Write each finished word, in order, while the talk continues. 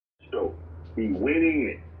store. He went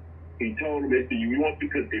in. He told him, they said, you want,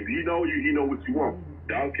 because if he know you, he know what you want.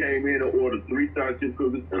 Dog came in and ordered 3 sausage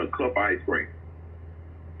cookies and a cup of ice cream.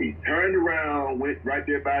 He turned around, went right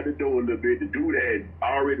there by the door a little bit. The dude had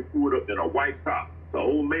already pulled up in a white top. The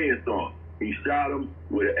old man saw him. He shot him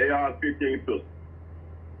with an AR-15 pistol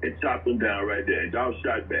and chopped him down right there. And dog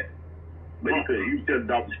shot back. But he couldn't. He was telling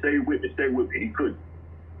the dog to stay with me, stay with me. He couldn't.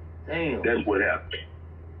 Damn. That's what happened.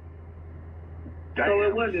 So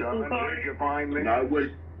it wasn't 2 cars?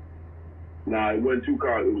 No, it wasn't 2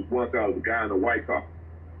 cars. It was 1 car. It was a guy in a white car.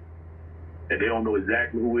 And they don't know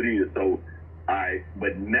exactly who it is. So,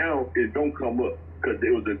 but now it don't come up because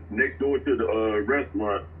it was next door to the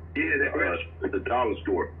restaurant. It's a dollar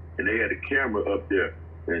store, and they had a camera up there.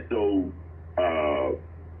 And so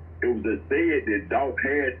it was said that Dolph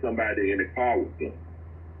had somebody in the car with him.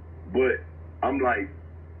 But I'm like,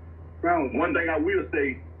 one thing I will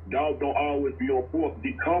say, Dolph don't always be on point.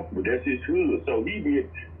 He comfortable. That's his hood. So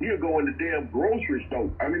he'll go in the damn grocery store.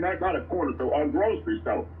 I mean, not a corner store, a grocery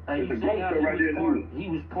store. Hey, it's a grocery store right there in the hood. He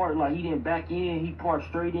was parked, like, he didn't back in. He parked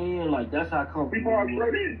straight in. Like, that's how comfortable he parked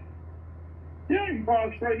straight in. Yeah, he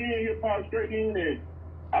parked straight in. He parked straight in. And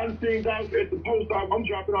I done seen Dolph at the post office. I'm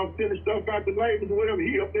dropping off finished stuff out the labels or whatever.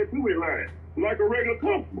 He up there two-way line like a regular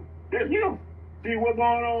customer. That's him. See what's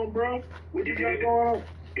going on, bro? What you got going on?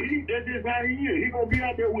 That's just how he is. He gonna be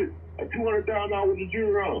out there with a $200,000 with the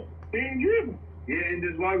jewelry on. He ain't driven. Yeah, and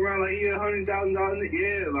just walk around like he had $100,000.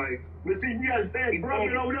 Yeah, like. But see, you understand, bro,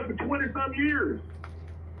 been over there for 20-some years.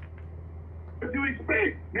 What you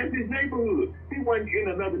expect? That's his neighborhood. He wasn't in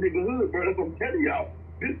another nigga hood, bro. That's what I'm telling y'all.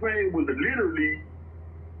 This man was literally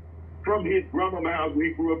from his grandma's house where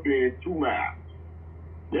he grew up in 2 miles.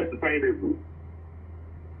 That's the same neighborhood.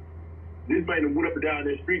 This man went up and down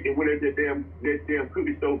that street and went at that damn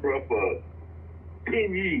cookie store for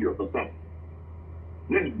 10 years or something.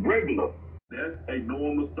 That's regular. That's a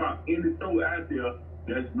normal stock. Any store out there,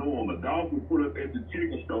 that's normal. Dolph would put up at the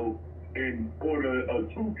chicken store and order a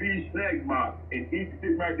 2-piece snack box and eat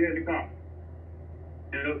it right there in the car.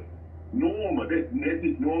 That's normal. That's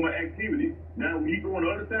just normal activity. Now, when he go on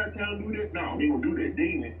the other side of town and do that, no, he gonna do that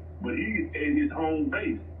then, but he's at his home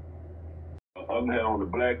base. Other had on the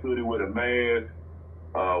black hoodie with a mask.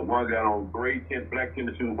 One got on black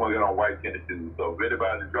tennis shoes, one got on white tennis shoes. So if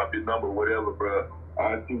anybody drop his number or whatever, bro,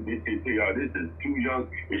 I think this is 2 young,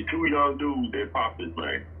 it's 2 young dudes that popped this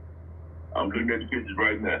man. I'm looking at the pictures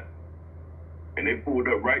right now. And they pulled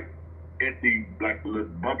up right at the little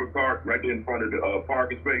bumper car right there in front of the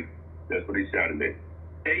parking space. That's what they shot him at.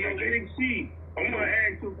 Hey, yo, Big C, I'm gonna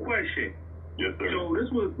ask you a question. Yes, sir. So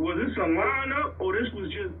this was this a lineup, or this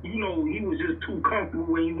was just, he was just too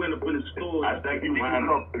comfortable when he went up in the store? I think he lined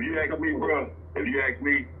up. If you ask me, bro,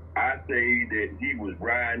 I say that he was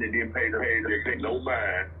riding and didn't pay no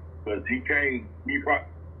fine, because he came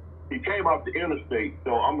off the interstate,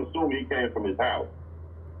 so I'm assuming he came from his house.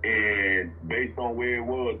 And based on where it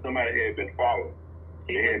was, somebody had been following.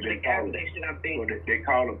 He went to the gas station, I think. So they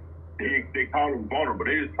call him. They call him vulnerable.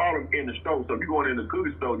 They just call him in the store. So if you going in the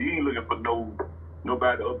cookie store, you ain't looking for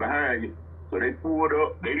nobody up behind you. So they pulled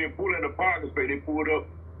up. They didn't pull in the parking space. They pulled up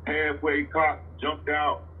halfway, cop jumped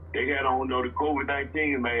out. They had on the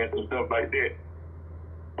COVID-19 mask and stuff like that.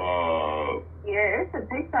 Yeah, it's a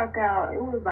TikTok out. It was